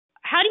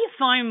how do you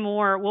find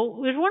more? Well,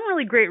 there's one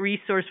really great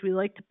resource we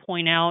like to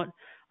point out,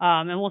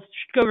 and we'll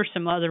go over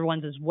some other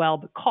ones as well.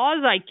 But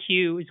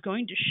CauseIQ is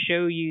going to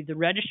show you the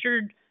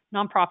registered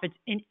nonprofits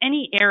in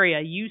any area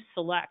you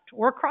select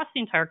or across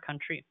the entire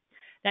country.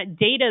 That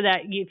data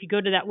that if you go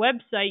to that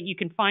website, you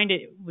can find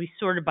it. We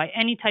sorted by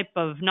any type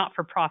of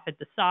not-for-profit,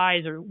 the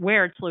size or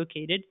where it's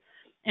located.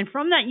 And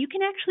from that, you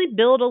can actually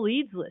build a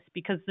leads list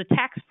because the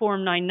tax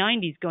form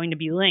 990 is going to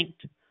be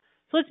linked.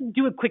 So let's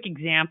do a quick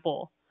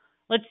example.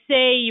 Let's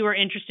say you are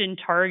interested in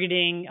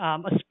targeting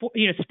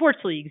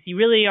sports leagues. You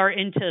really are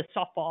into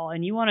softball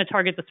and you want to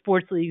target the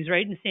sports leagues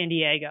right in San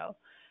Diego.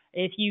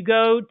 If you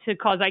go to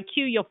CauseIQ,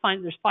 you'll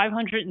find there's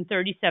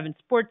 537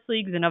 sports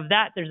leagues, and of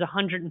that, there's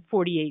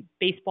 148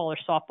 baseball or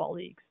softball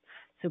leagues.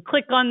 So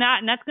click on that,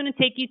 and that's going to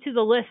take you to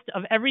the list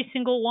of every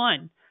single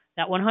one,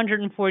 that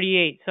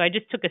 148. So I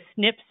just took a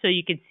snip so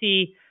you could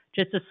see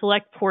just a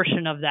select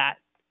portion of that.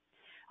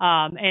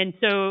 And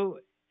so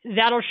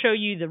that'll show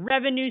you the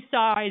revenue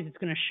size. It's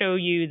going to show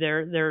you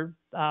that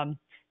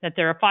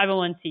they're a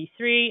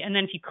 501c3. And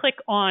then if you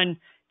click on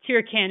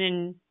Tier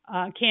Canyon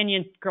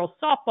Girls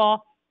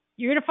Softball,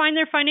 you're going to find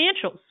their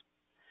financials.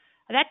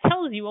 That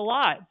tells you a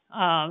lot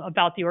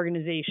about the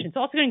organization. It's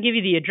also going to give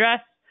you the address.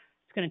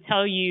 It's going to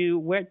tell you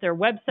where their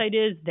website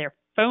is, their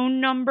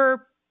phone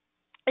number.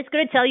 It's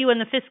going to tell you when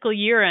the fiscal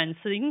year ends,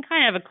 so you can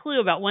kind of have a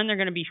clue about when they're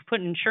going to be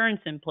putting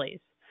insurance in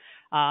place.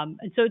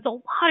 And so it's a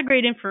lot of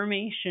great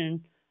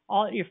information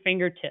all at your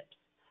fingertips.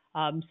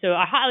 So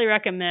I highly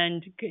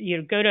recommend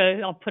go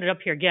to, I'll put it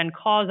up here again,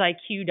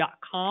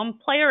 CauseIQ.com.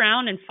 Play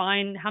around and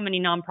find how many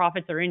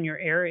nonprofits are in your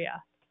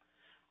area.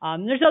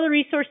 There's other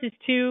resources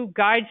too,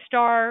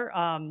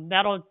 GuideStar,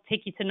 that'll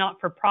take you to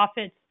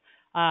not-for-profits,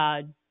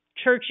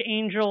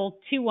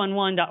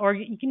 churchangel211.org.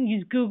 You can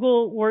use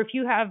Google, or if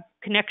you have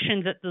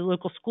connections at the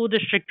local school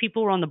district,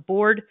 people who are on the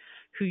board,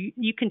 who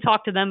you can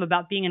talk to them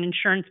about being an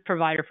insurance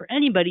provider for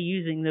anybody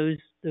using those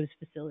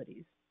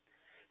facilities.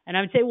 And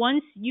I would say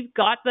once you've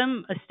got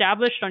them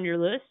established on your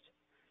list,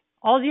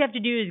 all you have to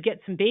do is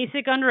get some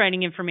basic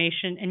underwriting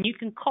information, and you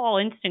can call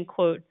Instant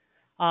Quote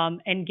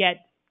and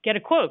get a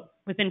quote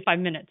within 5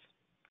 minutes.